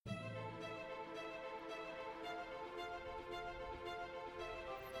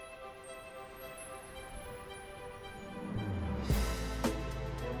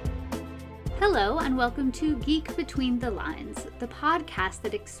Hello and welcome to Geek Between the Lines, the podcast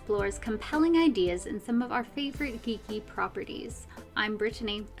that explores compelling ideas in some of our favorite geeky properties. I'm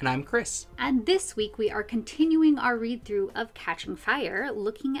Brittany. And I'm Chris. And this week we are continuing our read-through of Catching Fire,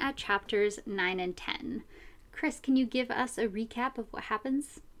 looking at chapters 9 and 10. Chris, can you give us a recap of what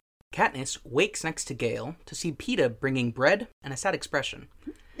happens? Katniss wakes next to Gale to see Peeta bringing bread and a sad expression.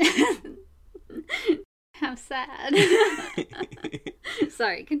 How sad.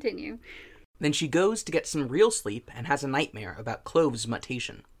 Sorry, continue. Then she goes to get some real sleep and has a nightmare about Clove's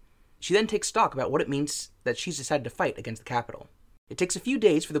mutation. She then takes stock about what it means that she's decided to fight against the Capitol. It takes a few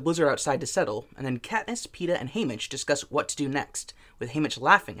days for the blizzard outside to settle, and then Katniss, Peeta, and Haymitch discuss what to do next, with Haymitch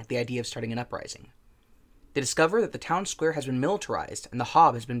laughing at the idea of starting an uprising. They discover that the town square has been militarized and the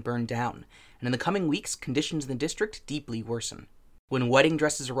Hob has been burned down, and in the coming weeks, conditions in the district deeply worsen. When wedding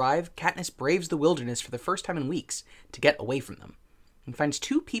dresses arrive, Katniss braves the wilderness for the first time in weeks to get away from them, and finds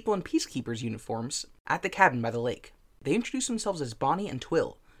two people in peacekeepers' uniforms at the cabin by the lake. They introduce themselves as Bonnie and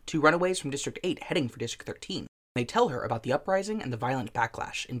Twill, two runaways from District 8 heading for District 13. They tell her about the uprising and the violent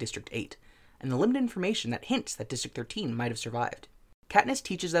backlash in District 8, and the limited information that hints that District 13 might have survived. Katniss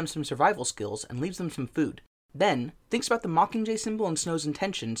teaches them some survival skills and leaves them some food, then thinks about the Mockingjay symbol and Snow's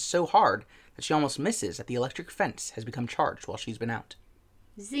intentions so hard that she almost misses that the electric fence has become charged while she's been out.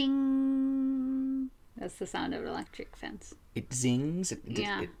 Zing! That's the sound of an electric fence. It zings,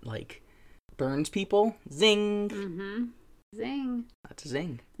 it like, burns people. Zing! Mm-hmm. Zing. That's a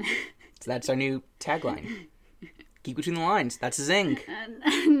zing. So that's our new tagline. Geek Between the Lines, that's a zing.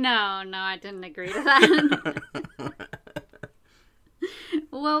 No, I didn't agree to that.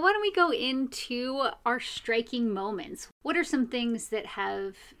 Well, why don't we go into our striking moments? What are some things that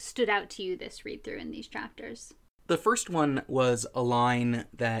have stood out to you this read-through in these chapters? The first one was a line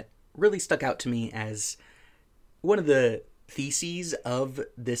that really stuck out to me as one of the theses of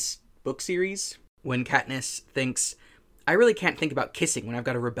this book series, when Katniss thinks, I really can't think about kissing when I've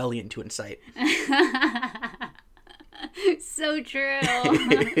got a rebellion to incite. So true.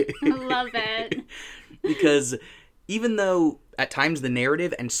 I love it. Because even though at times the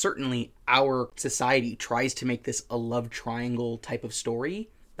narrative and certainly our society tries to make this a love triangle type of story,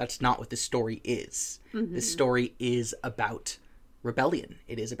 that's not what this story is. Mm-hmm. This story is about rebellion.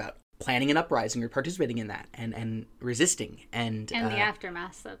 It is about planning an uprising or participating in that and resisting. And the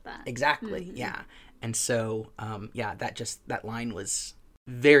aftermath of that. Exactly, mm-hmm. Yeah. And so, that line was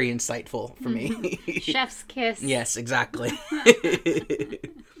very insightful for me. Chef's kiss. Yes, exactly.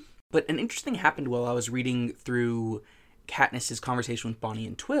 But an interesting happened while I was reading through Katniss's conversation with Bonnie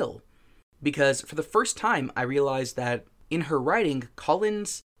and Twill, because for the first time I realized that in her writing,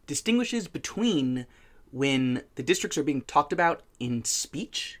 Collins distinguishes between when the districts are being talked about in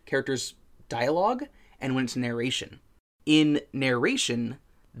speech, characters' dialogue, and when it's narration. In narration,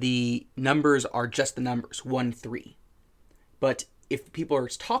 the numbers are just the numbers, 1, 3. But if people are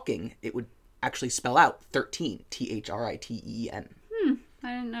talking, it would actually spell out 13, Thriten.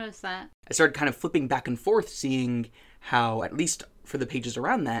 I didn't notice that. I started kind of flipping back and forth, seeing how, at least for the pages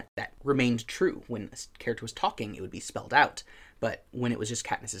around that remained true. When a character was talking, it would be spelled out. But when it was just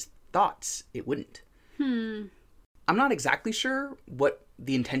Katniss's thoughts, it wouldn't. I'm not exactly sure what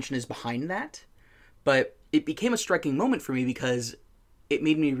the intention is behind that, but it became a striking moment for me because it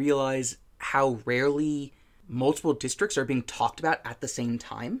made me realize how rarely multiple districts are being talked about at the same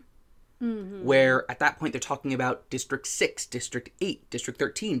time. Mm-hmm. Where at that point they're talking about District 6, District 8, District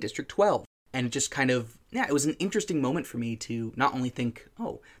 13, District 12. And it just kind of, it was an interesting moment for me to not only think,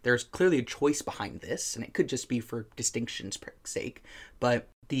 oh, there's clearly a choice behind this, and it could just be for distinction's sake, but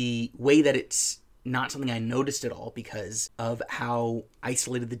the way that it's not something I noticed at all because of how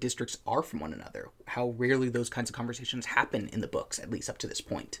isolated the districts are from one another, how rarely those kinds of conversations happen in the books, at least up to this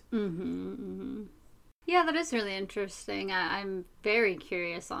point. Mm-hmm, mm-hmm. Yeah, that is really interesting. I'm very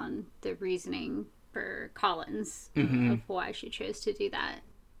curious on the reasoning for Collins of why she chose to do that.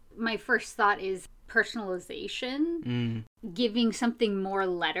 My first thought is personalization. Giving something more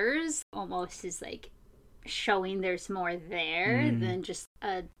letters almost is like showing there's more there than just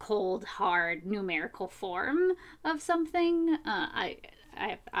a cold, hard numerical form of something. I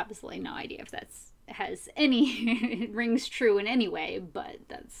have absolutely no idea if that's has any rings true in any way, but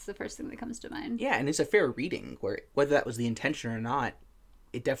that's the first thing that comes to mind. Yeah, and it's a fair reading, where whether that was the intention or not,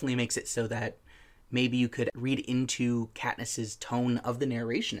 it definitely makes it so that maybe you could read into Katniss's tone of the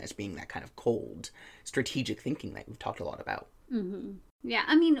narration as being that kind of cold, strategic thinking that we've talked a lot about. Mm-hmm. Yeah,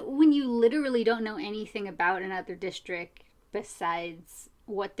 I mean, when you literally don't know anything about another district besides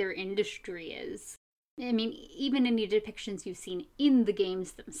what their industry is, I mean, even any depictions you've seen in the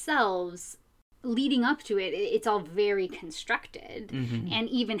games themselves, leading up to it, it's all very constructed. Mm-hmm. And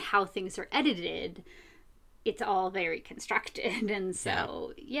even how things are edited, it's all very constructed. And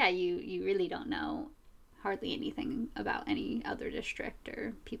so, you really don't know hardly anything about any other district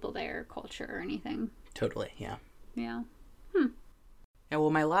or people there, culture or anything. Totally, yeah. Yeah. Yeah, well,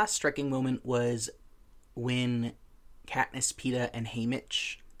 my last striking moment was when Katniss, Peeta, and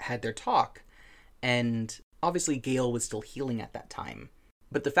Haymitch had their talk, and obviously Gale was still healing at that time.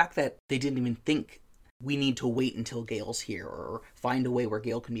 But the fact that they didn't even think we need to wait until Gale's here, or find a way where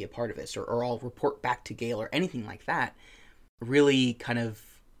Gale can be a part of this, or I'll report back to Gale, or anything like that, really kind of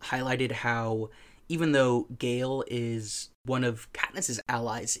highlighted how, even though Gale is one of Katniss's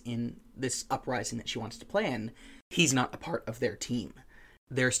allies in this uprising that she wants to plan, he's not a part of their team.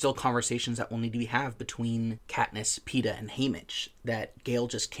 There are still conversations that will need to be had between Katniss, Peeta, and Haymitch that Gale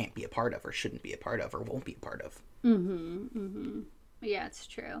just can't be a part of, or shouldn't be a part of, or won't be a part of. Yeah, it's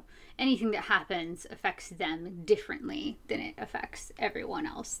true. Anything that happens affects them differently than it affects everyone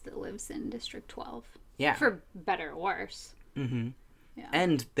else that lives in District 12. Yeah. For better or worse. Mm-hmm. Yeah.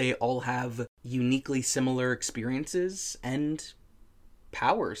 And they all have uniquely similar experiences and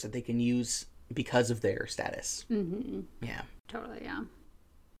powers that they can use because of their status. Mm-hmm. Yeah. Totally, yeah.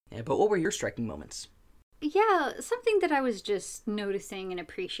 Yeah, but what were your striking moments? Yeah, something that I was just noticing and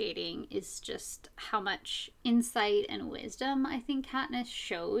appreciating is just how much insight and wisdom I think Katniss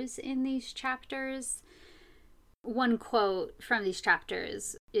shows in these chapters. One quote from these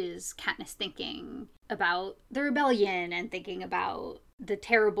chapters is Katniss thinking about the rebellion and thinking about the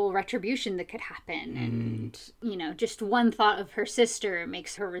terrible retribution that could happen. And, just one thought of her sister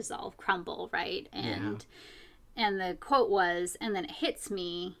makes her resolve crumble, right? And the quote was, "And then it hits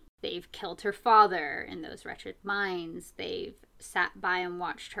me. They've killed her father in those wretched mines. They've sat by and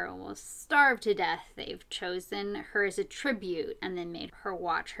watched her almost starve to death. They've chosen her as a tribute and then made her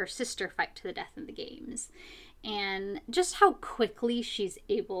watch her sister fight to the death in the games." And just how quickly she's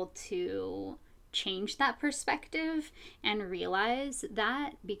able to change that perspective and realize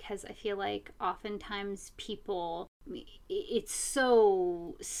that, because I feel like oftentimes people, it's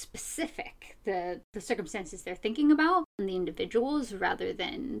so specific, the circumstances they're thinking about and the individuals, rather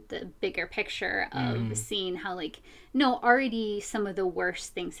than the bigger picture of seeing how, like, no, already some of the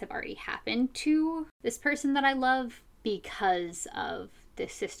worst things have already happened to this person that I love because of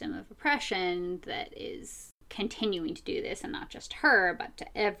this system of oppression that is continuing to do this, and not just her, but to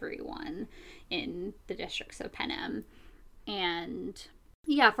everyone in the districts of Panem. And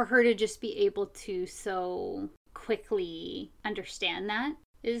yeah, for her to just be able to so quickly understand that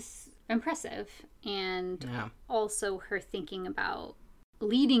is impressive. And also her thinking about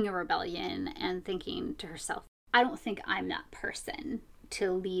leading a rebellion and thinking to herself, I don't think I'm that person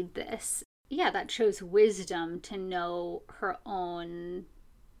to lead this. Yeah, that shows wisdom to know her own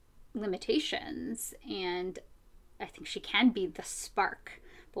limitations, and I think she can be the spark.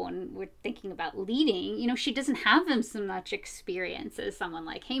 But when we're thinking about leading, she doesn't have so much experience as someone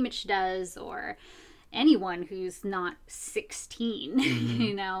like Haymitch does, or anyone who's not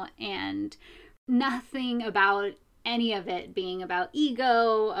 16, and nothing about any of it being about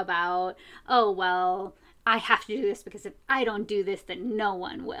ego, about, oh, well, I have to do this because if I don't do this, then no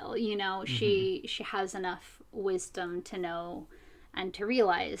one will. She has enough wisdom to know and to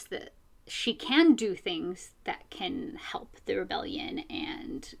realize that she can do things that can help the rebellion,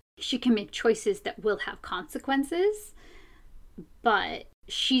 and she can make choices that will have consequences, but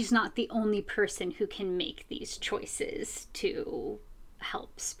she's not the only person who can make these choices to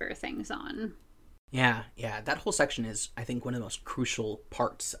help spur things on. Yeah, that whole section is, I think, one of the most crucial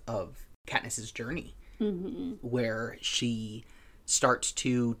parts of Katniss's journey, where she starts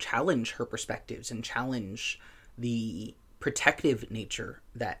to challenge her perspectives and challenge the protective nature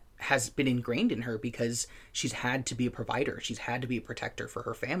that has been ingrained in her, because she's had to be a provider, she's had to be a protector for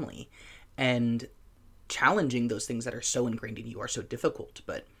her family, and challenging those things that are so ingrained in you are so difficult.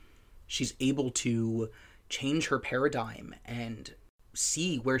 But she's able to change her paradigm and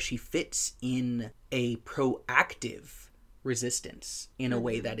see where she fits in a proactive resistance in a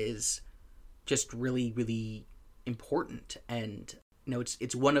way that is just really, really important. And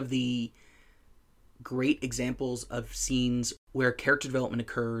it's one of the great examples of scenes where character development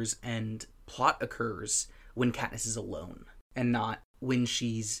occurs and plot occurs when Katniss is alone, and not when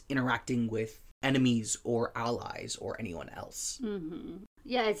she's interacting with enemies or allies or anyone else.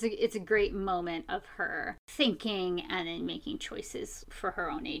 Yeah, it's a great moment of her thinking and then making choices for her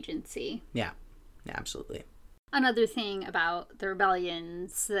own agency. Yeah, absolutely. Another thing about the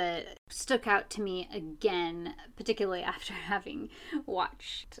rebellions that stuck out to me again, particularly after having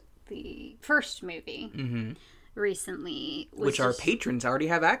watched the first movie, recently. Which our patrons already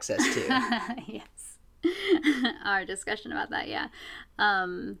have access to. Yes. Our discussion about that, yeah.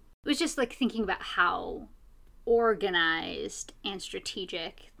 It was just like thinking about how organized and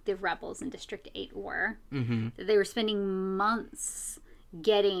strategic the rebels in District 8 were. Mm-hmm. They were spending months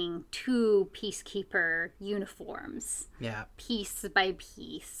getting 2 peacekeeper uniforms, piece by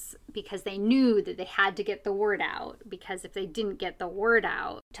piece, because they knew that they had to get the word out, because if they didn't get the word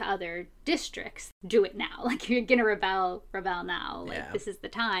out to other districts, do it now. Like, you're gonna rebel now. Like, this is the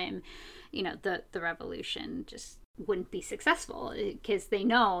time. You know, the revolution just wouldn't be successful, because they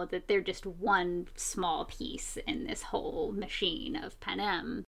know that they're just one small piece in this whole machine of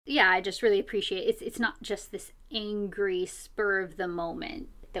Panem. Yeah, I just really appreciate it's not just this angry spur of the moment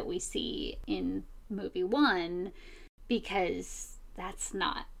that we see in movie 1, because that's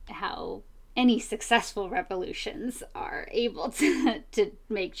not how any successful revolutions are able to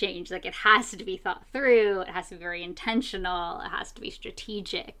make change. Like, it has to be thought through, it has to be very intentional, it has to be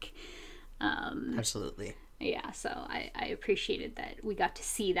strategic. Absolutely. Yeah, so I appreciated that we got to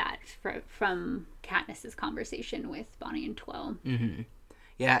see that from Katniss's conversation with Bonnie and Twill. Mm-hmm.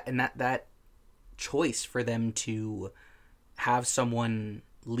 Yeah, and that choice for them to have someone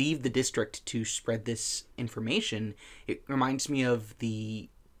leave the district to spread this information, it reminds me of the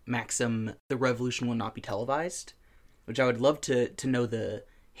maxim, the revolution will not be televised, which I would love to know the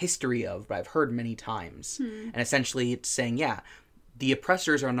history of, but I've heard many times. And essentially it's saying, the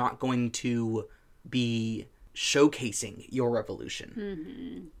oppressors are not going to be showcasing your revolution.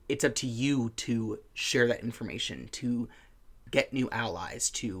 Mm-hmm. It's up to you to share that information, to get new allies,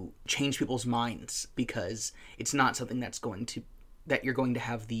 to change people's minds, because it's not something that you're going to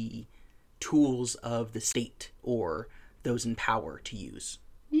have the tools of the state or those in power to use.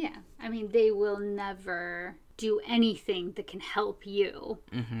 Yeah. I mean, they will never do anything that can help you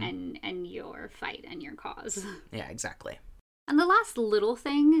and your fight and your cause. Yeah, exactly. And the last little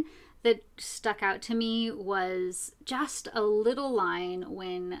thing that stuck out to me was just a little line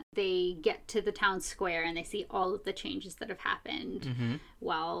when they get to the town square and they see all of the changes that have happened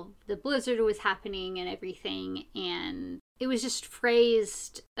while the blizzard was happening and everything. And it was just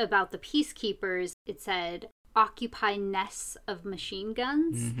phrased about the peacekeepers. It said, occupy nests of machine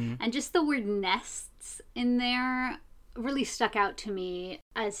guns. And just the word nests in there really stuck out to me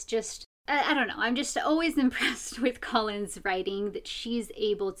as just, I don't know, I'm just always impressed with Collins' writing, that she's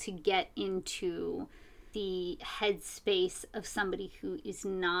able to get into the headspace of somebody who is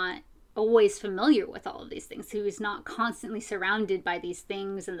not always familiar with all of these things, who is not constantly surrounded by these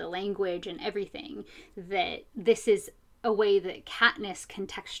things and the language and everything, that this is a way that Katniss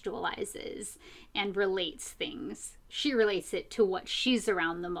contextualizes and relates things. She relates it to what she's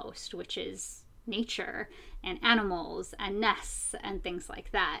around the most, which is nature and animals and nests and things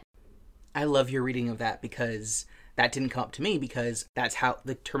like that. I love your reading of that, because that didn't come up to me, because that's how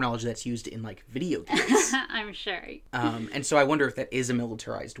the terminology that's used in, like, video games. I'm sure. And so I wonder if that is a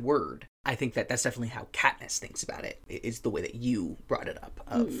militarized word. I think that that's definitely how Katniss thinks about it, is the way that you brought it up,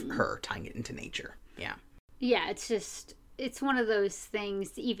 of her tying it into nature. Yeah. Yeah, it's one of those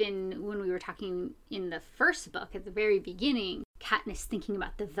things, even when we were talking in the first book at the very beginning, Katniss thinking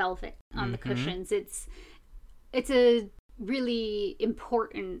about the velvet on the cushions. It's a really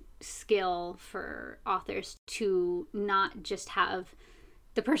important skill for authors to not just have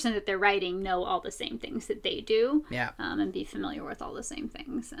the person that they're writing know all the same things that they do, and be familiar with all the same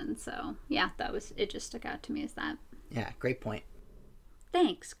things. And so, it just stuck out to me as that. Yeah, great point.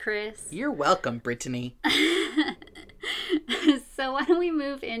 Thanks, Chris. You're welcome, Brittany. So why don't we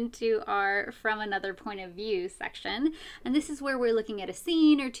move into our From Another Point of View section. And this is where we're looking at a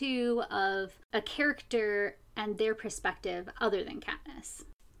scene or two of a character and their perspective other than Katniss.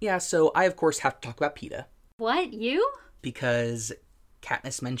 Yeah, so I, of course, have to talk about Peeta. What? You? Because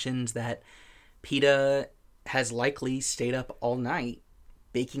Katniss mentions that Peeta has likely stayed up all night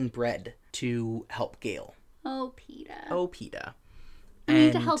baking bread to help Gale. Oh, Peeta. Oh, Peeta. I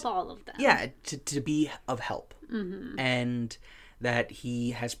mean, to help all of them. Yeah, to be of help. And that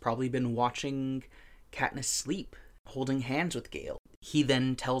he has probably been watching Katniss sleep, holding hands with Gale. He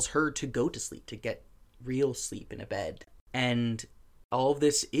then tells her to go to sleep, to get real sleep in a bed. And all of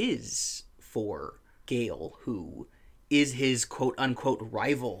this is for Gale, who is his quote-unquote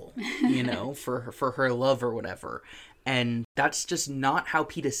rival, you know, for her love or whatever. And that's just not how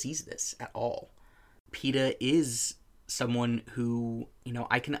Peeta sees this at all. Peeta is someone who, you know,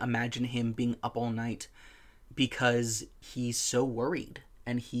 I can imagine him being up all night because he's so worried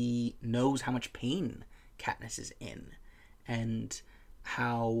and he knows how much pain Katniss is in and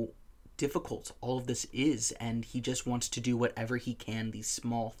how difficult all of this is, and he just wants to do whatever he can, these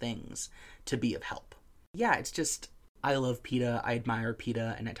small things, to be of help. yeah, it's just, I love Peeta, I admire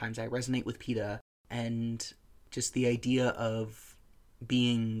Peeta, and at times I resonate with Peeta, and just the idea of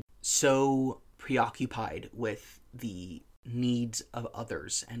being so preoccupied with the needs of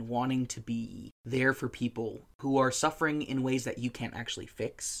others and wanting to be there for people who are suffering in ways that you can't actually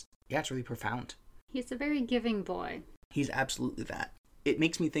fix. Yeah, it's really profound. He's a very giving boy. He's absolutely that. It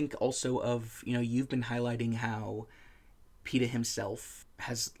makes me think also of, you've been highlighting how Peeta himself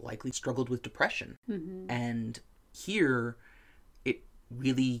has likely struggled with depression. Mm-hmm. And here, it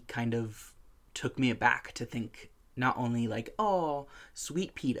really kind of took me aback to think not only like, oh,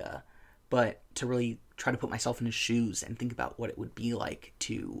 sweet Peeta, but to really try to put myself in his shoes and think about what it would be like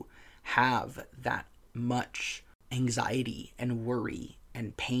to have that much anxiety and worry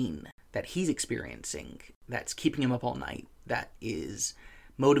and pain that he's experiencing, that's keeping him up all night, that is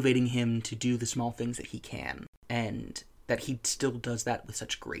motivating him to do the small things that he can, and that he still does that with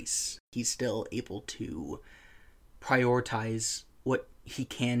such grace. He's still able to prioritize what he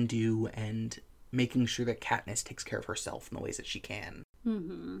can do and making sure that Katniss takes care of herself in the ways that she can.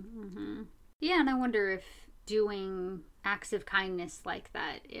 Mm-hmm, mm-hmm. Yeah, and I wonder if doing acts of kindness like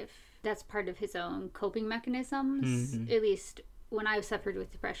that, if that's part of his own coping mechanisms. Mm-hmm. At least when I suffered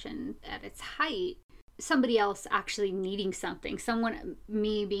with depression at its height, somebody else actually needing something,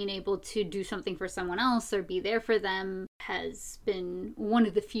 me being able to do something for someone else or be there for them has been one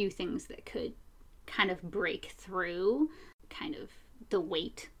of the few things that could kind of break through kind of the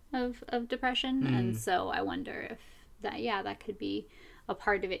weight of depression. And so I wonder if that could be a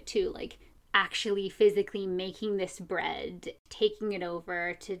part of it too, like actually physically making this bread, taking it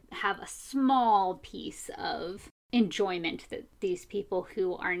over to have a small piece of enjoyment that these people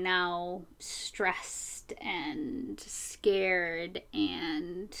who are now stressed and scared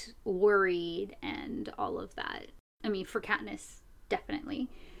and worried and all of that. I mean, for Katniss, definitely,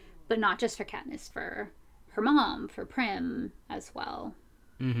 but not just for Katniss, for her mom, for Prim as well.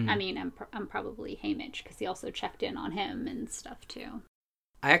 Mm-hmm. I mean, I'm probably Haymitch because he also checked in on him and stuff too.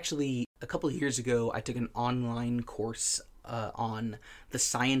 I actually, a couple of years ago, I took an online course on the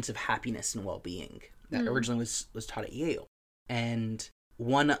science of happiness and well-being that originally was taught at Yale. And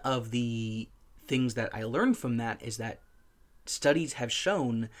one of the things that I learned from that is that studies have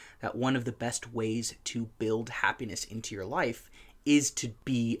shown that one of the best ways to build happiness into your life is to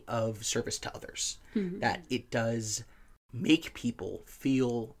be of service to others. Mm-hmm. That it does make people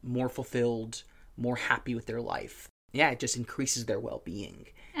feel more fulfilled, more happy with their life. Yeah, it just increases their well-being.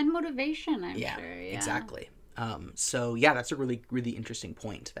 And motivation, I'm sure. Yeah, exactly. So yeah, that's a really, really interesting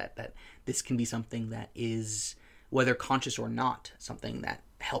point, that this can be something that is, whether conscious or not, something that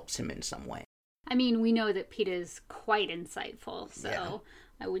helps him in some way. I mean, we know that Peeta's quite insightful, so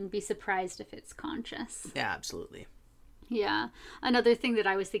I wouldn't be surprised if it's conscious. Yeah, absolutely. Yeah. Another thing that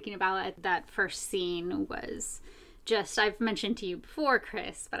I was thinking about at that first scene was just, I've mentioned to you before,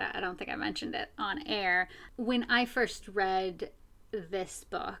 Chris, but I don't think I mentioned it on air. When I first read this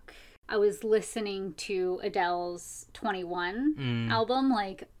book, I was listening to Adele's 21 album,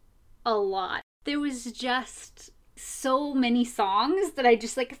 like, a lot. There was just so many songs that I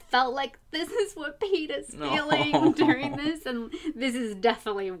just, like, felt like this is what Peeta's feeling during this, and this is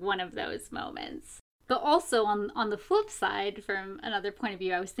definitely one of those moments. But also, on the flip side, from another point of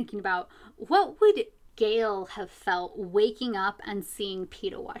view, I was thinking about, what would Gale have felt waking up and seeing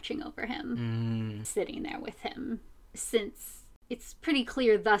Peeta watching over him, sitting there with him, since it's pretty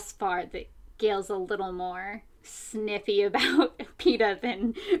clear thus far that Gale's a little more snippy about Peeta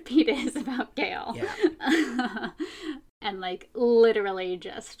than Peeta is about Gale. Yeah. And, like, literally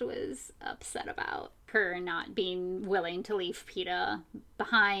just was upset about her not being willing to leave Peeta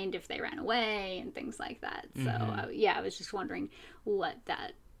behind if they ran away and things like that. So, I was just wondering what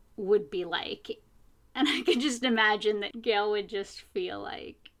that would be like. And I could just imagine that Gale would just feel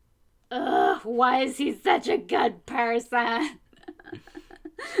like, ugh, why is he such a good person?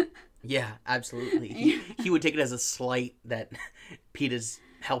 Yeah, absolutely. He would take it as a slight that Peeta's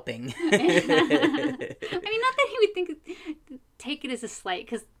helping. I mean, not that he would take it as a slight,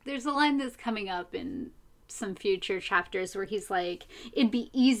 because there's a line that's coming up in some future chapters where he's like, it'd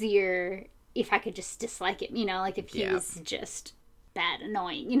be easier if I could just dislike it, like if he was just bad,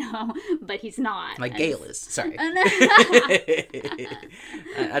 annoying, but he's not. Like Gale is. Sorry.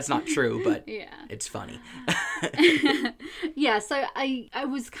 That's not true, but it's funny. Yeah, so I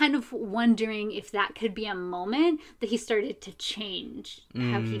was kind of wondering if that could be a moment that he started to change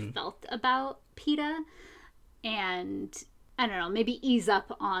how he felt about Peeta, and I don't know, maybe ease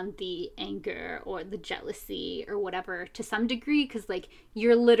up on the anger or the jealousy or whatever to some degree, because, like,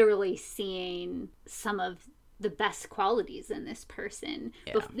 you're literally seeing some of the best qualities in this person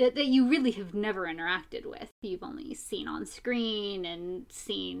Yeah. that you really have never interacted with. You've only seen on screen and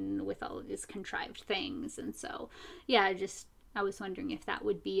seen with all of these contrived things. And so, yeah, I was wondering if that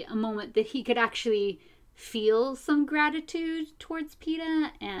would be a moment that he could actually feel some gratitude towards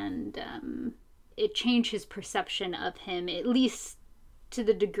Peeta, and it changed his perception of him, at least to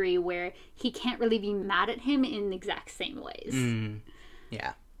the degree where he can't really be mad at him in the exact same ways.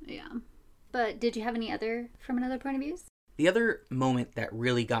 Yeah. Yeah. But did you have any other from another point of views? The other moment that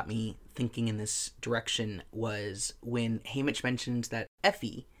really got me thinking in this direction was when Haymitch mentions that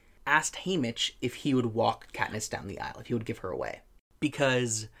Effie asked Haymitch if he would walk Katniss down the aisle, if he would give her away.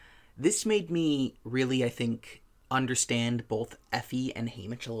 Because this made me really, I think, understand both Effie and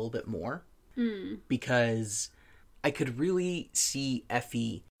Haymitch a little bit more. Because I could really see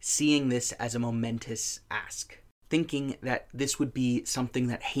Effie seeing this as a momentous ask. Thinking that this would be something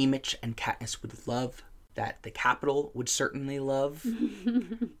that Haymitch and Katniss would love, that the Capitol would certainly love,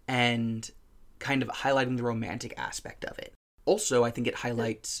 and kind of highlighting the romantic aspect of it. Also, I think it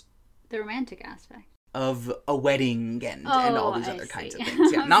highlights... The romantic aspect. Of a wedding and all these other kinds of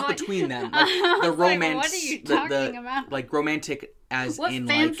things. Yeah, not between them. Like, the romance... What are you talking about? Like, romantic as what in,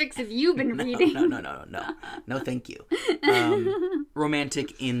 fanfics have you been reading? No. No, thank you.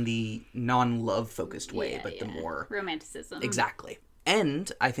 Romantic in the non-love focused way, but the more... romanticism. Exactly.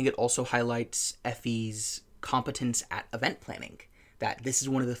 And I think it also highlights Effie's competence at event planning. That this is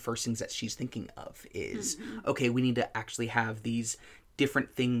one of the first things that she's thinking of is, okay, we need to actually have these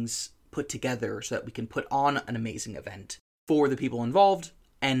different things put together so that we can put on an amazing event for the people involved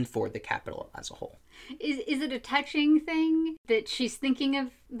and for the Capitol as a whole. Is it a touching thing that she's thinking of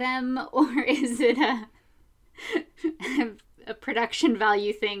them, or is it a production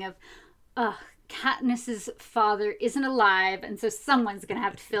value thing of, Katniss's father isn't alive, and so someone's going to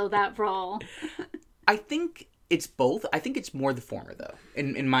have to fill that role? I think it's both. I think it's more the former, though,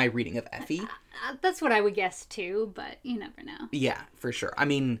 in my reading of Effie. That's what I would guess, too, but you never know. Yeah, for sure. I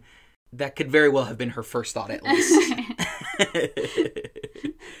mean, that could very well have been her first thought, at least.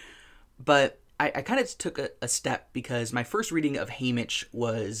 But I kind of took a step, because my first reading of Haymitch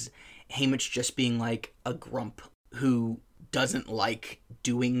was Haymitch just being like a grump who doesn't like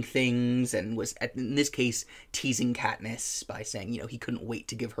doing things and was, in this case, teasing Katniss by saying, he couldn't wait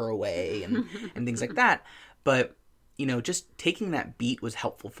to give her away and things like that. But, just taking that beat was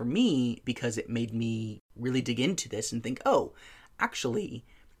helpful for me because it made me really dig into this and think, oh, actually,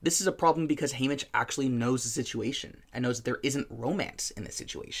 this is a problem because Haymitch actually knows the situation and knows that there isn't romance in this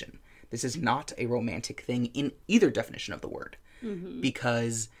situation. This is not a romantic thing in either definition of the word,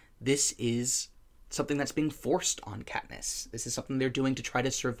 because this is something that's being forced on Katniss. This is something they're doing to try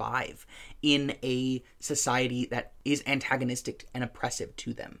to survive in a society that is antagonistic and oppressive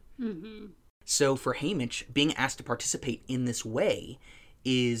to them. So for Haymitch, being asked to participate in this way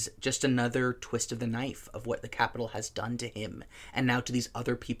is just another twist of the knife of what the Capitol has done to him, and now to these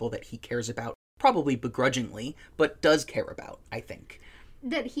other people that he cares about, probably begrudgingly, but does care about, I think.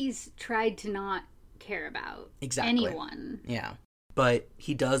 That he's tried to not care about anyone. Yeah. But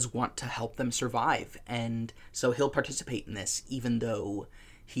he does want to help them survive, and so he'll participate in this, even though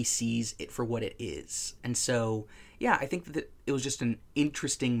he sees it for what it is. And so, yeah, I think that it was just an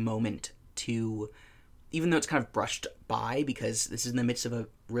interesting moment to, even though it's kind of brushed by, because this is in the midst of a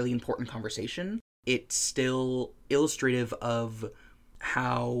really important conversation, it's still illustrative of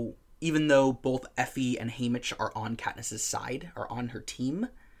how, even though both Effie and Haymitch are on Katniss's side, are on her team,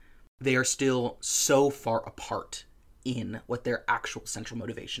 they are still so far apart in what their actual central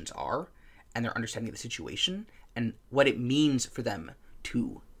motivations are and their understanding of the situation and what it means for them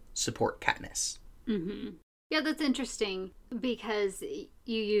to support Katniss. Yeah, that's interesting because you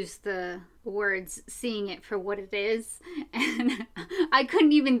use the words seeing it for what it is, and I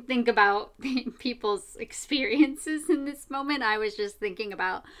couldn't even think about people's experiences in this moment. I was just thinking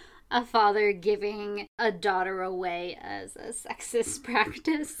about a father giving a daughter away as a sexist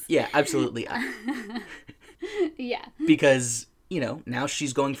practice. Yeah, absolutely. Yeah. Because, now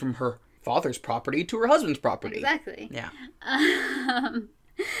she's going from her father's property to her husband's property. Exactly. Yeah.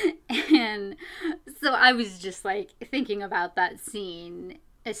 And so I was just thinking about that scene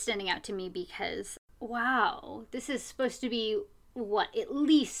as standing out to me because, wow, this is supposed to be, at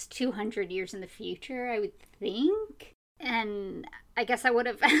least 200 years in the future, I would think? And I guess I would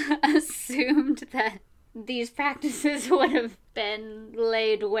have assumed that these practices would have been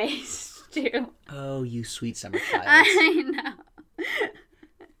laid waste to. Oh, you sweet summer child. I know.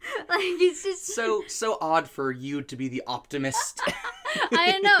 It's just so odd for you to be the optimist.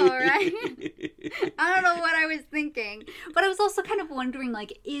 I know, right? I don't know what I was thinking. But I was also kind of wondering,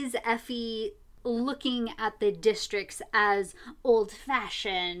 is Effie looking at the districts as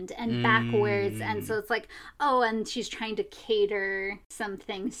old-fashioned and backwards, and so it's like, oh, and she's trying to cater some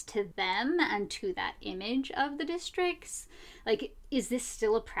things to them and to that image of the districts. Like, is this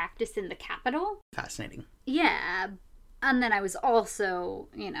still a practice in the capital? Fascinating. Yeah. And then I was also,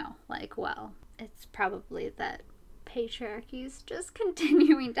 like, well, it's probably that patriarchy is just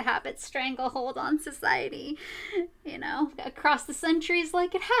continuing to have its stranglehold on society, across the centuries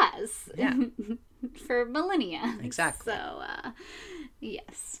like it has. Yeah. For millennia. Exactly. So,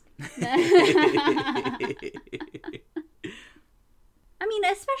 yes. I mean,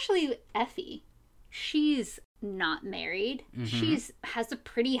 especially Effie. She's not married. She has a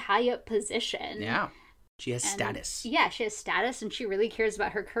pretty high up position. Yeah. She has status. Yeah, she has status, and she really cares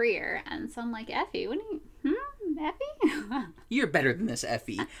about her career. And so I'm like, Effie, what do you... Effie? You're better than this,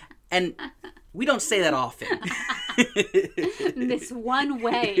 Effie. And we don't say that often. This one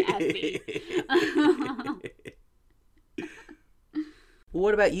way, Effie. Well,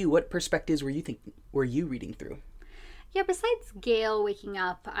 what about you? What perspectives were you reading through? Yeah, besides Gail waking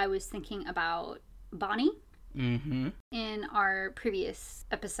up, I was thinking about Bonnie. Mm-hmm. In our previous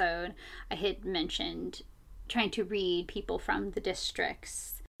episode, I had mentioned trying to read people from the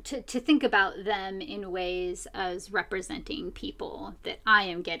districts, to think about them in ways as representing people that I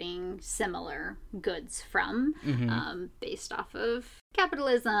am getting similar goods from, based off of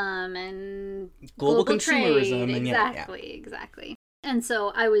capitalism and global consumerism. Trade. Exactly. And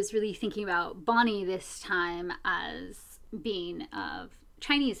so I was really thinking about Bonnie this time as being of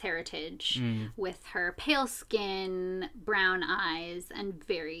Chinese heritage, with her pale skin, brown eyes, and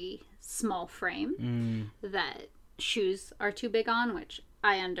very small frame that shoes are too big on, which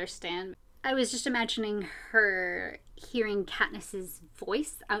I understand. I was just imagining her hearing Katniss's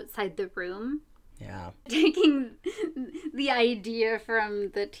voice outside the room. Yeah. Taking the idea from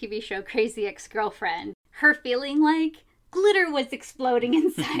the TV show Crazy Ex-Girlfriend, her feeling like glitter was exploding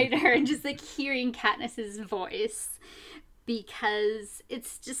inside her, and just like hearing Katniss's voice. Because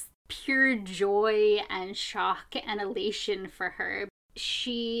it's just pure joy and shock and elation for her.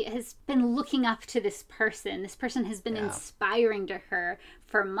 She has been looking up to this person. This person has been inspiring to her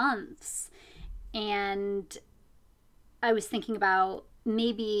for months. And I was thinking about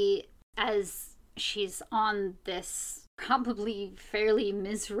maybe as she's on this probably fairly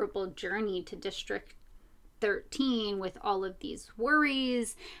miserable journey to District 13 with all of these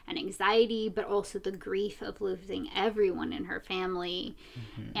worries and anxiety, but also the grief of losing everyone in her family.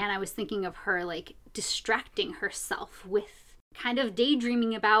 And I was thinking of her like distracting herself with kind of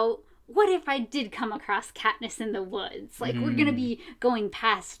daydreaming about, what if I did come across Katniss in the woods? Like, we're gonna be going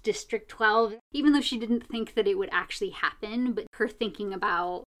past District 12, even though she didn't think that it would actually happen, but her thinking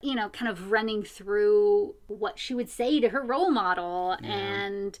about, kind of running through what she would say to her role model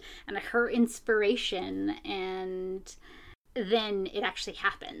and her inspiration, and then it actually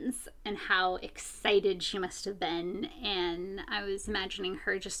happens, and how excited she must have been. And I was imagining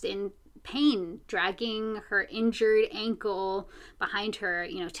her just in pain, dragging her injured ankle behind her,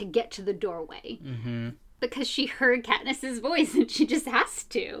 to get to the doorway. Because she heard Katniss's voice, and she just has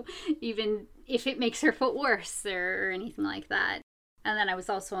to, even if it makes her foot worse or anything like that. And then I was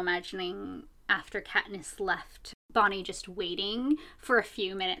also imagining, after Katniss left, Bonnie just waiting for a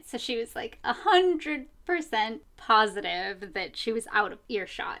few minutes. So she was like 100% positive that she was out of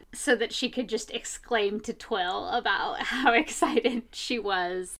earshot, so that she could just exclaim to Twill about how excited she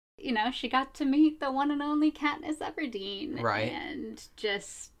was. She got to meet the one and only Katniss Everdeen. Right. And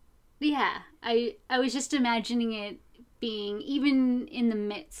just, I was just imagining it being, even in the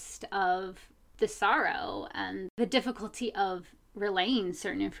midst of the sorrow and the difficulty of relaying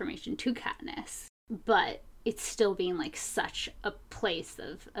certain information to Katniss, but it's still being like such a place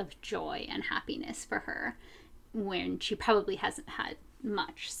of joy and happiness for her, when she probably hasn't had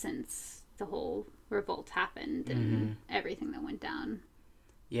much since the whole revolt happened and everything that went down.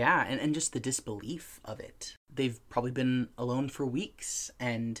 Yeah, and just the disbelief of it. They've probably been alone for weeks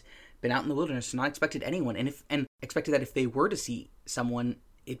and been out in the wilderness and not expected anyone, and expected that if they were to see someone,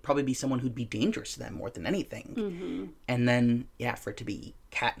 it'd probably be someone who'd be dangerous to them more than anything. And then, for it to be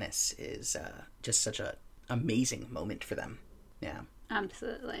Katniss is just such a amazing moment for them. Yeah.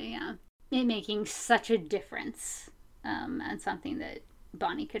 Absolutely, yeah. It making such a difference, and something that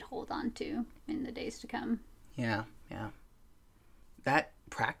Bonnie could hold on to in the days to come. Yeah. That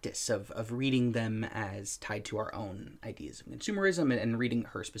practice of reading them as tied to our own ideas of consumerism, and reading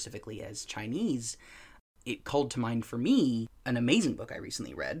her specifically as Chinese, it called to mind for me an amazing book I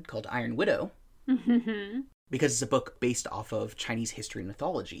recently read called Iron Widow. Because it's a book based off of Chinese history and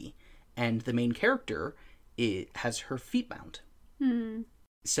mythology, and the main character has her feet bound.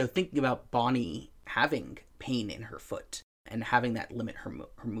 So thinking about Bonnie having pain in her foot and having that limit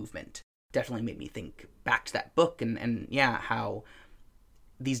her movement definitely made me think back to that book and yeah, how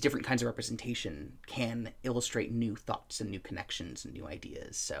these different kinds of representation can illustrate new thoughts and new connections and new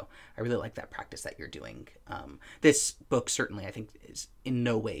ideas. So I really like that practice that you're doing. This book certainly, I think, is in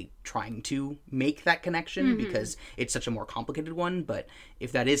no way trying to make that connection because it's such a more complicated one. But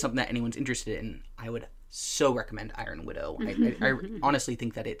if that is something that anyone's interested in, I would so recommend Iron Widow. I honestly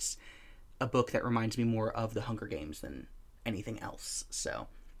think that it's a book that reminds me more of The Hunger Games than anything else. So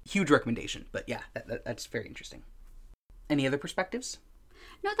huge recommendation. But yeah, that's very interesting. Any other perspectives?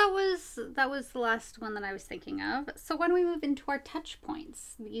 No, that was the last one that I was thinking of. So when we move into our touch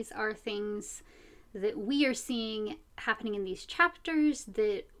points, these are things that we are seeing happening in these chapters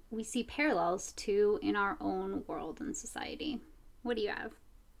that we see parallels to in our own world and society. What do you have?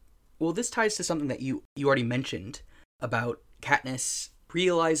 Well, this ties to something that you already mentioned about Katniss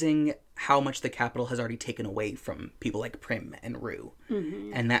realizing how much the Capitol has already taken away from people like Prim and Rue,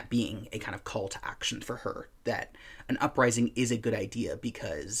 and that being a kind of call to action for her, that an uprising is a good idea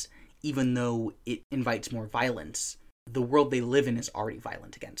because even though it invites more violence, the world they live in is already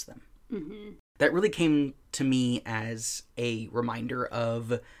violent against them. That really came to me as a reminder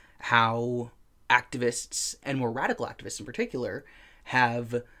of how activists, and more radical activists in particular,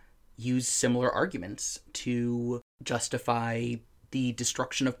 have used similar arguments to justify the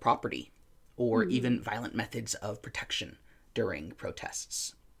destruction of property or even violent methods of protection during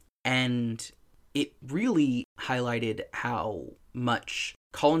protests. And it really highlighted how much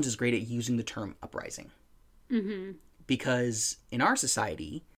Collins is great at using the term uprising. Because in our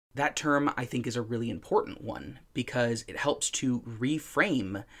society, that term, I think, is a really important one because it helps to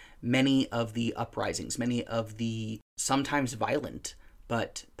reframe many of the uprisings, many of the sometimes violent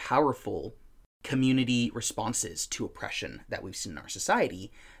but powerful community responses to oppression that we've seen in our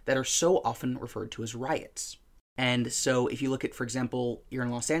society that are so often referred to as riots. And so if you look at, for example, here in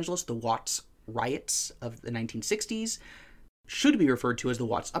Los Angeles, the Watts riots of the 1960s should be referred to as the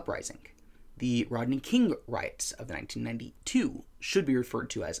Watts Uprising. The Rodney King riots of the 1992 should be referred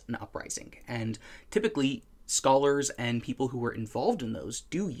to as an uprising. And typically, scholars and people who were involved in those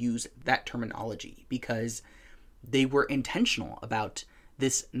do use that terminology because they were intentional about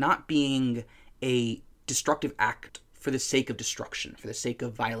this not being a destructive act for the sake of destruction, for the sake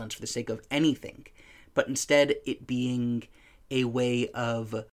of violence, for the sake of anything, but instead it being a way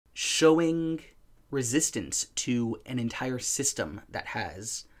of showing resistance to an entire system that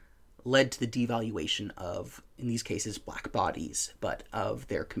has led to the devaluation of, in these cases, Black bodies, but of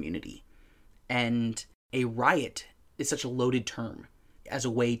their community. And a riot is such a loaded term as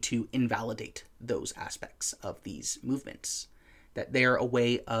a way to invalidate those aspects of these movements. That they're a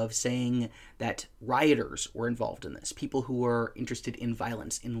way of saying that rioters were involved in this, people who were interested in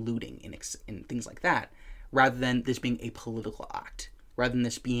violence, in looting, in things like that, rather than this being a political act, rather than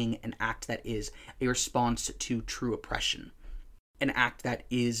this being an act that is a response to true oppression, an act that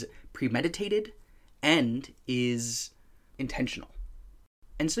is premeditated and is intentional.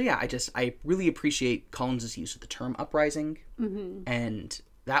 And so yeah, I really appreciate Collins' use of the term uprising, and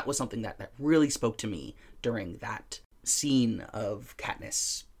that was something that really spoke to me during that scene of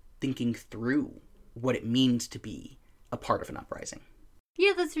Katniss thinking through what it means to be a part of an uprising.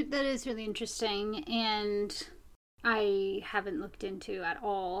 Yeah, that is really interesting, and I haven't looked into at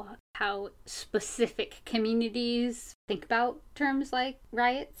all how specific communities think about terms like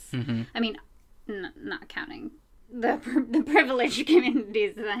riots. I mean, not counting the privileged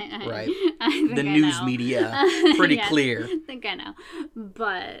communities. Right. I think the I news know. media, pretty clear. I think I know.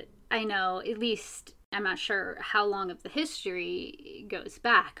 But I know, at least, I'm not sure how long of the history goes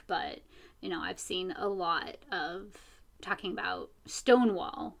back, but, I've seen a lot of talking about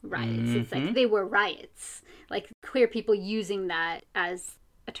Stonewall riots. It's like they were riots. Like queer people using that as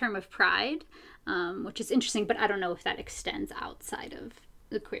a term of pride, which is interesting, but I don't know if that extends outside of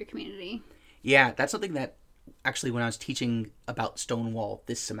the queer community. Yeah, that's something that actually when I was teaching about Stonewall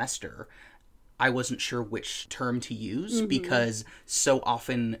this semester, I wasn't sure which term to use because so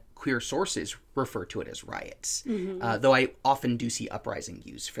often queer sources refer to it as riots, though I often do see uprising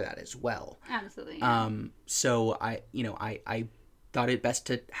used for that as well. Absolutely. Yeah. So I thought it best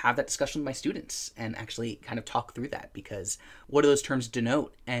to have that discussion with my students and actually kind of talk through that, because what do those terms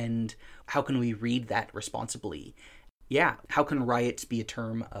denote and how can we read that responsibly? Yeah, how can riots be a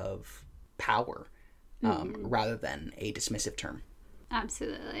term of power rather than a dismissive term?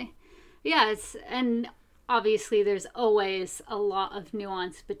 Absolutely. Yeah, and obviously there's always a lot of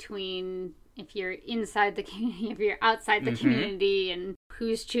nuance between if you're inside the community, if you're outside the community, and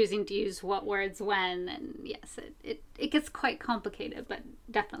who's choosing to use what words when. And yes, it gets quite complicated, but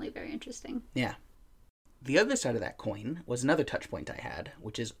definitely very interesting. Yeah. The other side of that coin was another touch point I had,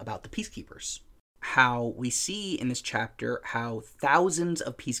 which is about the peacekeepers. How we see in this chapter how thousands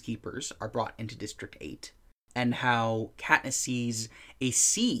of peacekeepers are brought into District 8, and how Katniss sees a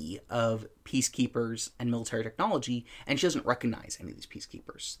sea of peacekeepers and military technology, and she doesn't recognize any of these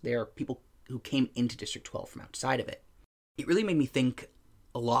peacekeepers. They are people who came into District 12 from outside of it. It really made me think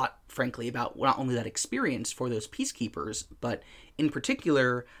a lot, frankly, about not only that experience for those peacekeepers, but in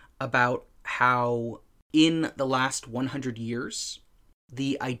particular about how in the last 100 years,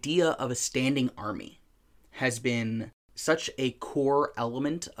 the idea of a standing army has been such a core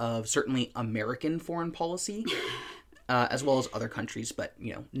element of certainly American foreign policy, as well as other countries, but,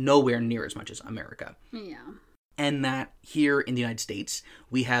 nowhere near as much as America. Yeah. And that here in the United States,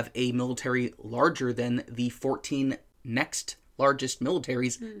 we have a military larger than the 14 next largest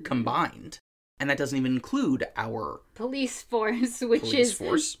militaries combined. And that doesn't even include our police force, which is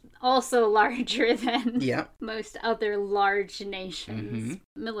also larger than most other large nations'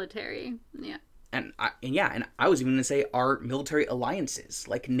 military. Yeah. And I was even going to say our military alliances,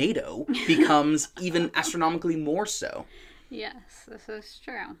 like NATO, becomes even astronomically more so. Yes, this is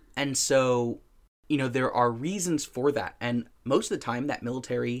true. And so, there are reasons for that. And most of the time, that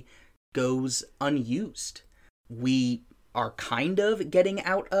military goes unused. We are kind of getting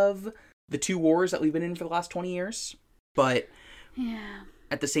out of the 2 wars that we've been in for the last 20 years. But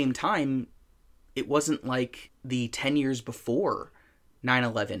at the same time, it wasn't like the 10 years before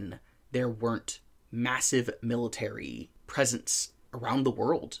 9/11, there weren't massive military presence around the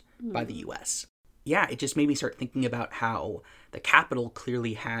world by the U.S. Yeah, it just made me start thinking about how the Capitol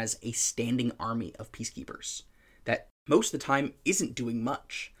clearly has a standing army of peacekeepers that most of the time isn't doing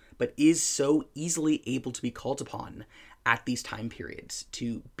much, but is so easily able to be called upon at these time periods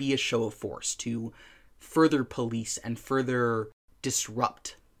to be a show of force, to further police and further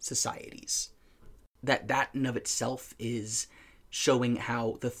disrupt societies. That in of itself is showing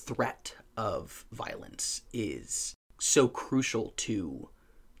how the threat of violence is so crucial to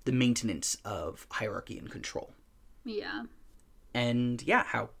the maintenance of hierarchy and control. Yeah. And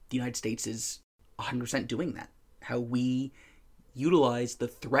how the United States is 100% doing that. How we utilize the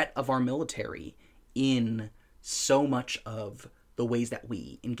threat of our military in so much of the ways that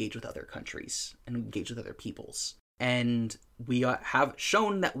we engage with other countries and engage with other peoples. And we have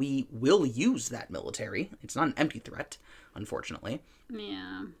shown that we will use that military. It's not an empty threat, unfortunately.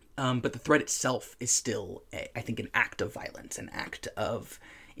 Yeah. But the threat itself is still, I think, an act of violence, an act of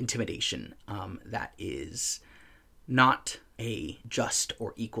intimidation that is not a just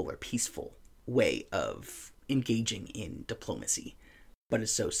or equal or peaceful way of engaging in diplomacy, but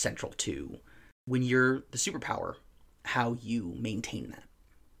is so central to, when you're the superpower, how you maintain that.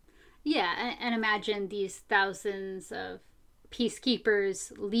 Yeah, and imagine these thousands of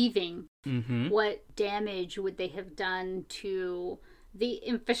peacekeepers leaving. Mm-hmm. What damage would they have done to the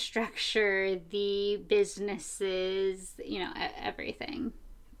infrastructure, the businesses, everything.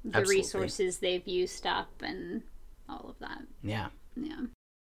 The Absolutely. Resources they've used up and all of that. Yeah. Yeah.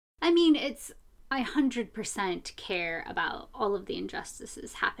 I mean, I 100% care about all of the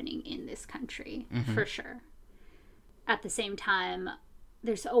injustices happening in this country, for sure. At the same time,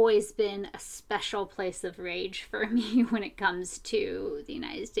 there's always been a special place of rage for me when it comes to the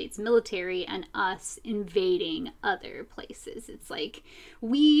United States military and us invading other places. It's like,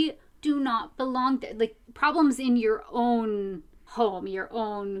 we do not belong there. Like, problems in your own home, your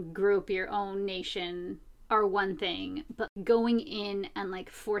own group, your own nation are one thing, but going in and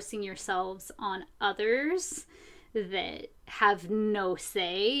forcing yourselves on others that have no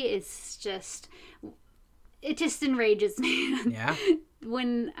say is just, it just enrages me. Yeah.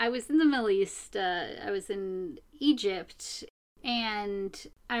 When I was in the Middle East, I was in Egypt, and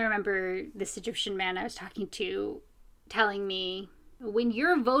I remember this Egyptian man I was talking to telling me, when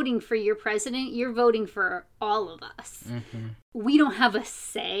you're voting for your president, you're voting for all of us. Mm-hmm. We don't have a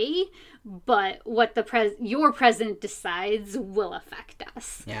say, but what your president decides will affect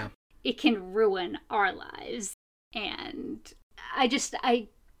us. Yeah. It can ruin our lives. And I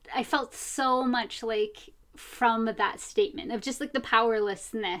felt so much from that statement of just the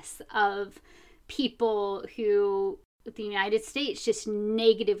powerlessness of people who the United States just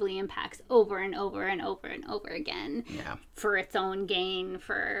negatively impacts over and over and over and over again for its own gain,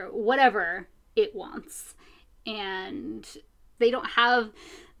 for whatever it wants. And they don't have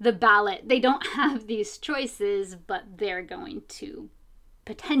the ballot. They don't have these choices, but they're going to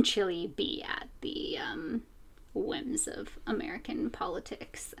potentially be at the whims of American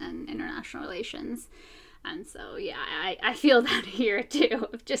politics and international relations. And so, yeah, I feel that here too.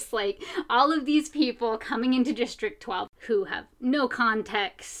 Of just like all of these people coming into District 12 who have no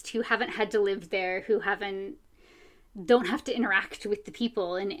context, who haven't had to live there, who don't have to interact with the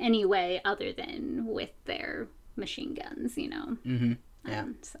people in any way other than with their machine guns, you know? Mm-hmm. Yeah.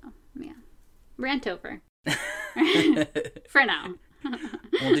 So, yeah. Rant over. For now.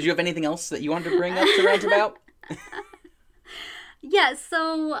 Well, did you have anything else that you wanted to bring up to rant about? Yeah,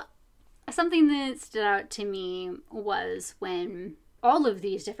 so something that stood out to me was when all of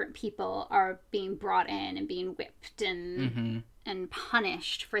these different people are being brought in and being whipped and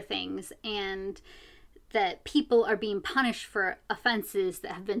punished for things, and that people are being punished for offenses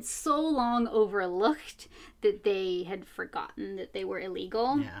that have been so long overlooked that they had forgotten that they were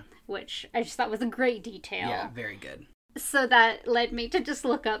illegal. Yeah. Which I just thought was a great detail. Yeah, very good. So that led me to just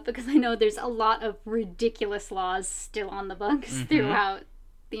look up, because I know there's a lot of ridiculous laws still on the books throughout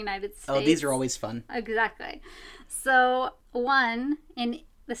the United States. Oh, these are always fun. Exactly. So, one, in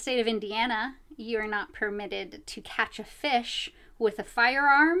the state of Indiana, you're not permitted to catch a fish with a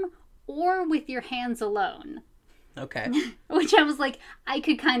firearm or with your hands alone. Okay. Which I was like, I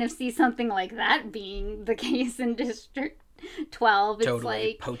could kind of see something like that being the case in District 12. It's Totally.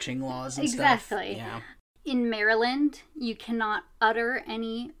 like Poaching laws and exactly. stuff. Yeah. In Maryland, you cannot utter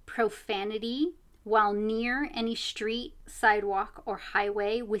any profanity while near any street, sidewalk, or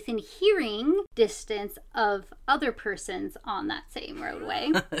highway within hearing distance of other persons on that same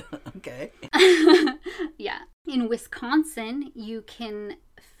roadway. Okay. Yeah. In Wisconsin, you can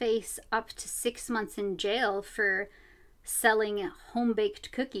face up to 6 months in jail for selling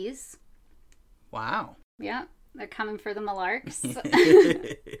home-baked cookies. Wow. Yeah. They're coming for the malarks.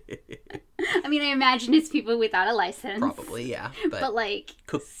 I mean, I imagine it's people without a license. Probably, yeah. But like,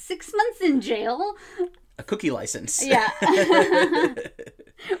 6 months in jail? A cookie license. Yeah.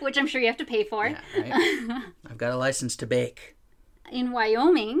 Which I'm sure you have to pay for. Yeah, right? I've got a license to bake. In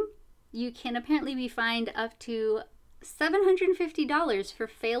Wyoming, you can apparently be fined up to $750 for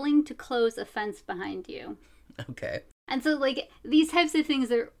failing to close a fence behind you. Okay. And so, like, these types of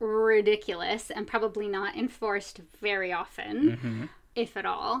things are ridiculous and probably not enforced very often, if at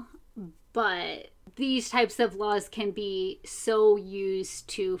all. But these types of laws can be so used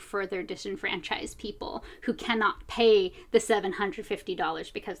to further disenfranchise people who cannot pay the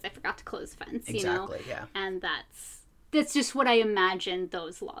 $750 because they forgot to close the fence, you know? Exactly, yeah. And that's just what I imagine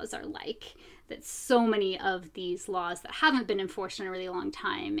those laws are like. That so many of these laws that haven't been enforced in a really long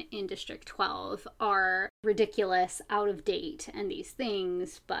time in District 12 are ridiculous, out of date, and these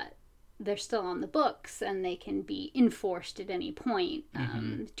things, but they're still on the books and they can be enforced at any point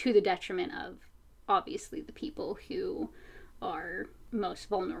to the detriment of, obviously, the people who are most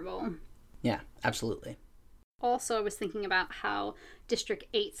vulnerable. Yeah, absolutely. Also, I was thinking about how District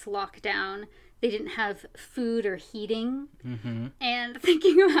 8's lockdown, they didn't have food or heating. And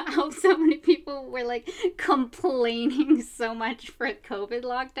thinking about how so many people were, like, complaining so much for COVID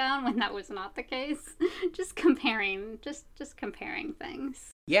lockdown when that was not the case. Just comparing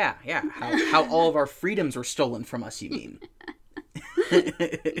things. Yeah. How all of our freedoms were stolen from us, you mean?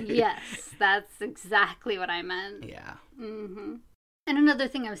 Yes, that's exactly what I meant. Yeah. And another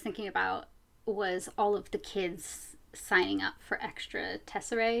thing I was thinking about was all of the kids signing up for extra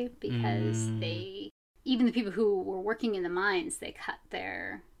tesserae because even the people who were working in the mines, they cut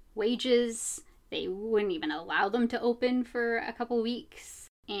their wages. They wouldn't even allow them to open for a couple weeks.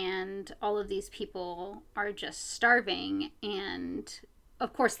 And all of these people are just starving. And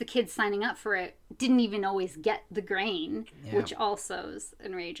of course, the kids signing up for it didn't even always get the grain, which also is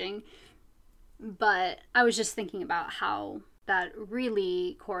enraging. But I was just thinking about how that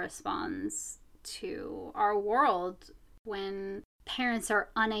really corresponds to our world when parents are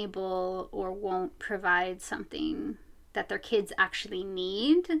unable or won't provide something that their kids actually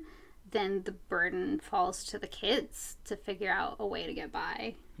need, then the burden falls to the kids to figure out a way to get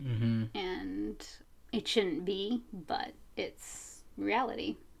by. And it shouldn't be, but it's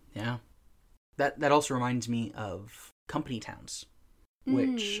reality. Yeah. That also reminds me of company towns,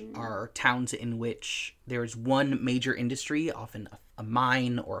 which are towns in which there's one major industry, often a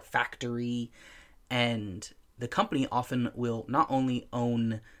mine or a factory, and the company often will not only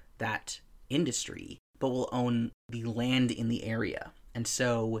own that industry, but will own the land in the area. And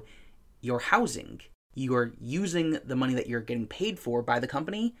so your housing, you are using the money that you're getting paid for by the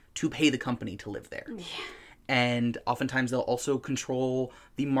company to pay the company to live there. Yeah. And oftentimes they'll also control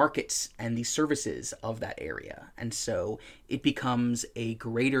the markets and the services of that area. And so it becomes a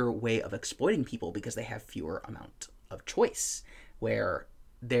greater way of exploiting people because they have fewer amount of choice, where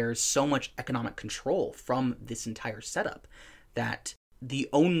there's so much economic control from this entire setup that the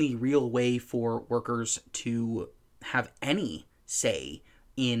only real way for workers to have any say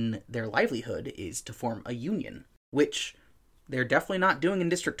in their livelihood is to form a union, which they're definitely not doing in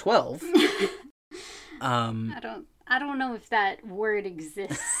District 12. I don't know if that word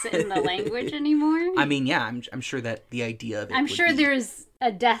exists in the language anymore. I mean, yeah, I'm sure that the idea of it I'm sure there's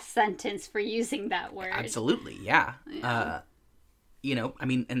a death sentence for using that word. Absolutely, yeah. I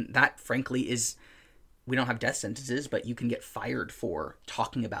mean, and that, frankly, is... We don't have death sentences, but you can get fired for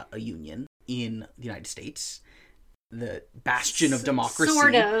talking about a union in the United States. The bastion of democracy.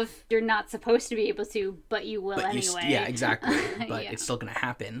 Sort of. You're not supposed to be able to, but you will anyway. Yeah, exactly. But it's still going to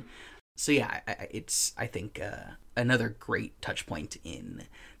happen. So yeah, it's, I think, another great touch point in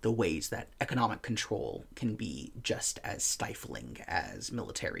the ways that economic control can be just as stifling as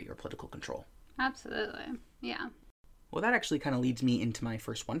military or political control. Absolutely. Yeah. Well, that actually kind of leads me into my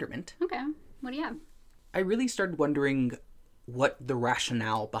first wonderment. Okay. What do you have? I really started wondering what the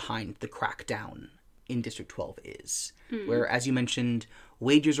rationale behind the crackdown in District 12 is. Where, as you mentioned,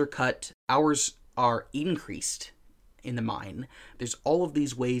 wages are cut, hours are increased in the mine. There's all of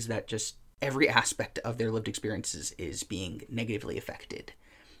these ways that just every aspect of their lived experiences is being negatively affected.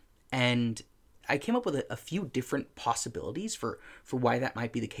 And I came up with a few different possibilities for why that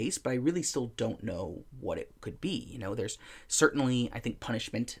might be the case, but I really still don't know what it could be. You know, there's certainly, I think,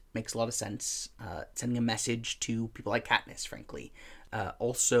 punishment makes a lot of sense. Sending a message to people like Katniss, frankly.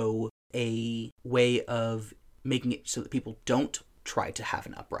 Also, a way of making it so that people don't try to have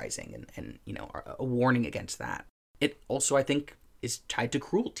an uprising and a warning against that. It also, I think, is tied to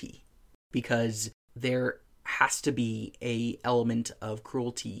cruelty, because there has to be a element of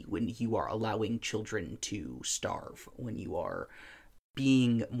cruelty when you are allowing children to starve, when you are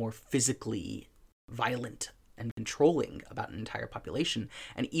being more physically violent and controlling about an entire population,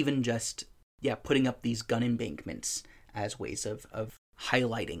 and even just, putting up these gun embankments as ways of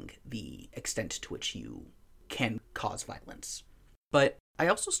highlighting the extent to which you can cause violence. But I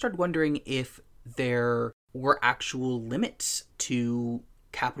also started wondering if there were actual limits to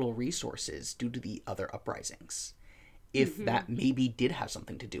capital resources due to the other uprisings. If that maybe did have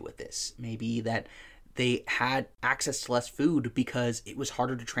something to do with this. Maybe that they had access to less food because it was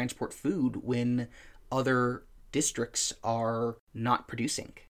harder to transport food when other districts are not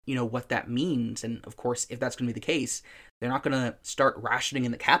producing. You know, what that means. And of course, if that's going to be the case, they're not going to start rationing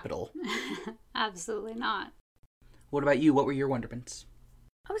in the capital. Absolutely not. What about you? What were your wonderments?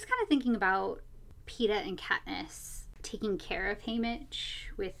 I was kind of thinking about Peeta and Katniss taking care of Haymitch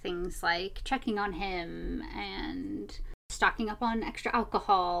with things like checking on him and stocking up on extra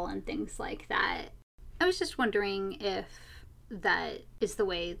alcohol and things like that. I was just wondering if that is the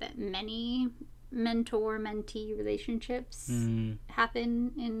way that many mentor-mentee relationships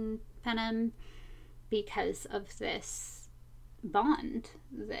happen in Panem, because of this bond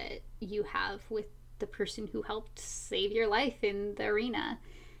that you have with the person who helped save your life in the arena.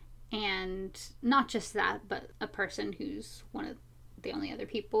 And not just that, but a person who's one of the only other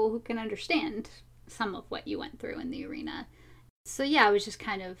people who can understand some of what you went through in the arena. So yeah, I was just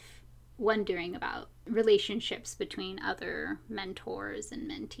kind of wondering about relationships between other mentors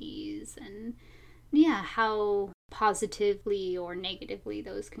and mentees, and how positively or negatively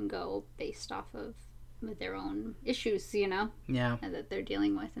those can go based off of their own issues, that they're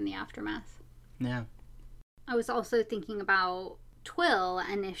dealing with in the aftermath. Yeah. I was also thinking about Twill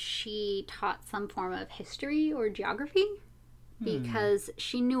and if she taught some form of history or geography, because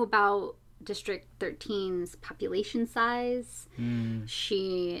she knew about District 13's population size.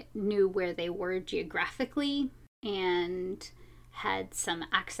 She knew where they were geographically and had some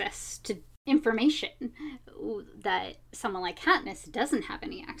access to information that someone like Katniss doesn't have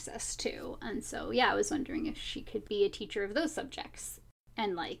any access to. And so, I was wondering if she could be a teacher of those subjects.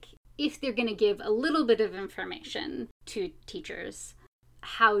 And if they're going to give a little bit of information to teachers,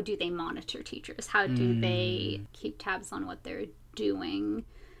 how do they monitor teachers? How do they keep tabs on what they're doing?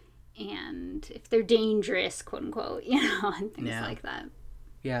 And if they're dangerous, quote unquote, and things like that.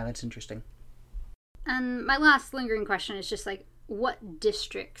 Yeah, that's interesting. And my last lingering question is just what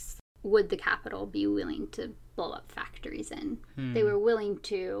districts would the Capitol be willing to blow up factories in? They were willing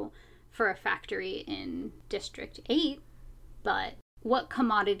to for a factory in District 8, but what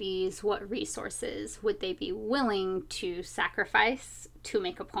commodities, what resources would they be willing to sacrifice to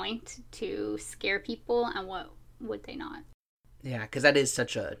make a point, to scare people, and what would they not? Yeah, because that is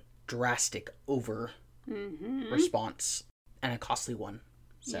such a drastic over response and a costly one.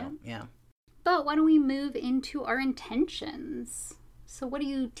 So, yeah. But why don't we move into our intentions? So what are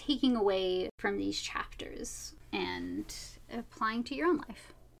you taking away from these chapters and applying to your own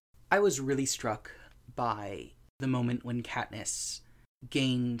life? I was really struck by the moment when Katniss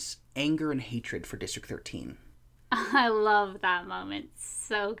gains anger and hatred for District 13. I love that moment.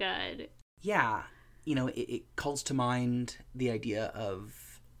 So good. Yeah. It calls to mind the idea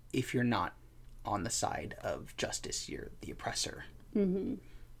of if you're not on the side of justice, you're the oppressor. Mm-hmm.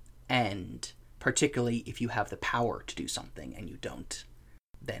 And particularly if you have the power to do something and you don't,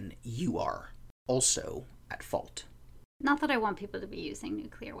 then you are also at fault. Not that I want people to be using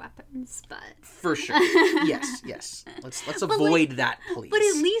nuclear weapons, but... For sure. Yes. Let's avoid that, please. But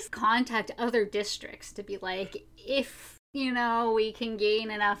at least contact other districts to be like, if, we can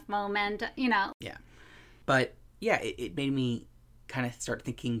gain enough momentum, Yeah. But, yeah, it made me kind of start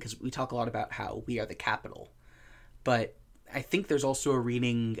thinking, because we talk a lot about how we are the capital. But I think there's also a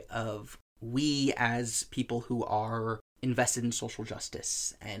reading of we as people who are invested in social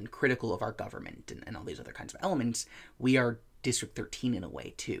justice and critical of our government and all these other kinds of elements, we are District 13 in a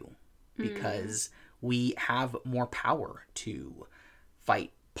way too, because we have more power to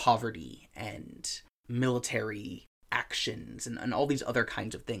fight poverty and military actions and all these other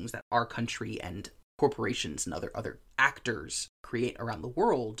kinds of things that our country and corporations and other actors create around the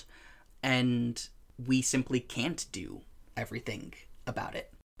world, and we simply can't do everything about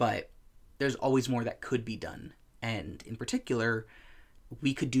it. But there's always more that could be done. And in particular,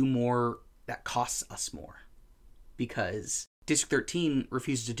 we could do more that costs us more. Because District 13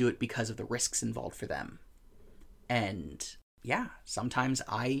 refuses to do it because of the risks involved for them. And yeah, sometimes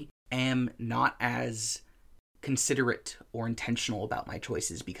I am not as considerate or intentional about my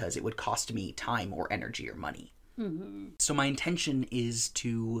choices because it would cost me time or energy or money. Mm-hmm. So my intention is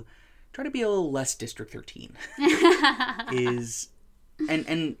to try to be a little less District 13.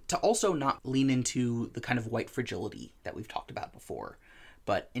 And to also not lean into the kind of white fragility that we've talked about before,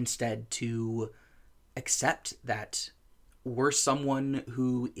 but instead to accept that we're someone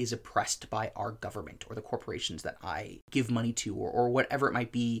who is oppressed by our government or the corporations that I give money to or whatever it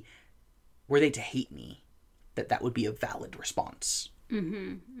might be. Were they to hate me, that would be a valid response.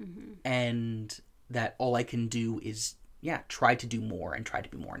 Mm-hmm, mm-hmm. And that all I can do is, try to do more and try to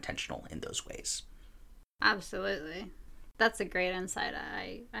be more intentional in those ways. Absolutely. That's a great insight.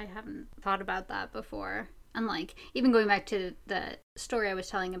 I haven't thought about that before. And even going back to the story I was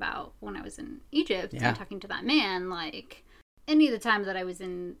telling about when I was in Egypt and talking to that man, any of the times that I was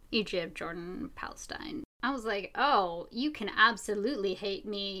in Egypt, Jordan, Palestine, I was like, oh, you can absolutely hate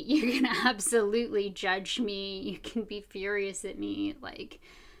me. You can absolutely judge me. You can be furious at me.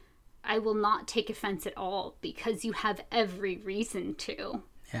 I will not take offense at all because you have every reason to.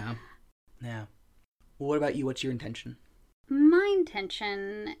 Yeah. Well, what about you? What's your intention? My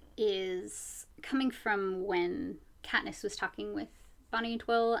intention is coming from when Katniss was talking with Bonnie and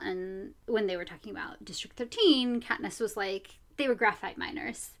Twill, and when they were talking about District 13, Katniss was like, they were graphite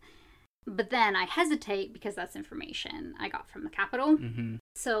miners. But then I hesitate because that's information I got from the Capitol. Mm-hmm.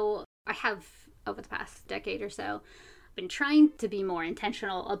 So I have, over the past decade or so, been trying to be more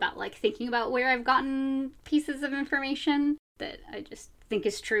intentional about thinking about where I've gotten pieces of information that I just think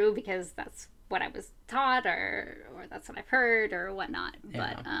is true because that's what I was taught or that's what I've heard or whatnot.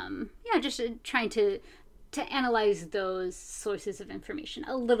 Yeah. But just trying to analyze those sources of information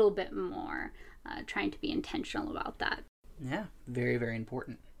a little bit more, trying to be intentional about that. Yeah, very, very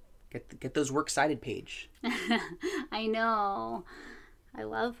important. Get those works cited page. I know. I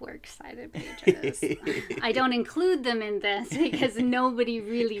love works cited pages. I don't include them in this because nobody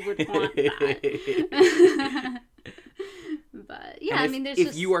really would want that. But yeah,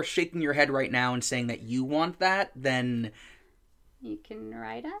 if you are shaking your head right now and saying that you want that, then you can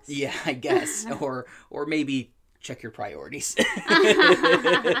write us. Yeah, I guess, or maybe check your priorities.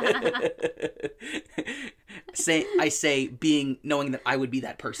 Knowing that I would be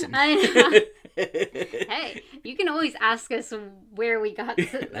that person. I know. Hey, you can always ask us where we got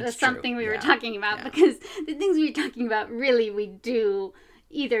something we were talking about because the things we were talking about really we do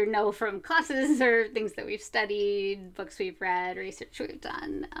either know from classes or things that we've studied, books we've read, research we've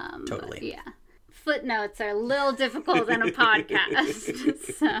done. Totally. But yeah. Footnotes are a little difficult in a podcast.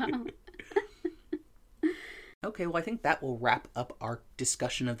 So. Okay, well, I think that will wrap up our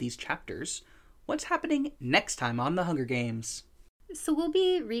discussion of these chapters. What's happening next time on The Hunger Games? So we'll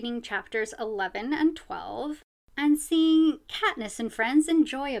be reading chapters 11 and 12 and seeing Katniss and friends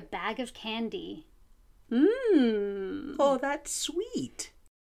enjoy a bag of candy. Oh, that's sweet.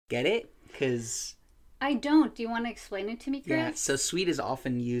 Get it? Because I don't. Do you want to explain it to me, Chris? Yeah, so sweet is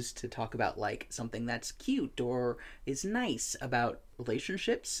often used to talk about something that's cute or is nice about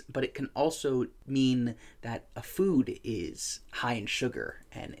relationships, but it can also mean that a food is high in sugar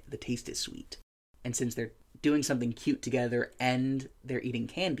and the taste is sweet. And since they're doing something cute together and they're eating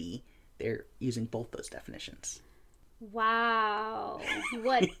candy, they're using both those definitions. Wow.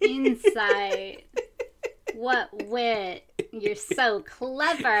 What insight. What wit. You're so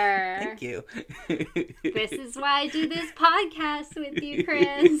clever. Thank you. This is why I do this podcast with you,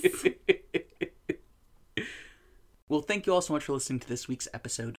 Chris. Well, thank you all so much for listening to this week's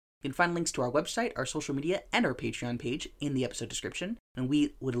episode. You can find links to our website, our social media, and our Patreon page in the episode description. And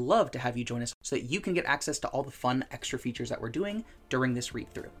we would love to have you join us so that you can get access to all the fun extra features that we're doing during this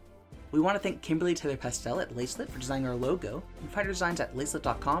read-through. We want to thank Kimberly Taylor Pastel at Lacelet for designing our logo. You can find her designs at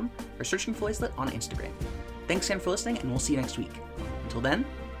lacelet.com or searching for Lacelet on Instagram. Thanks again for listening, and we'll see you next week. Until then,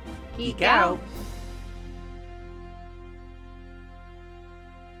 geek out!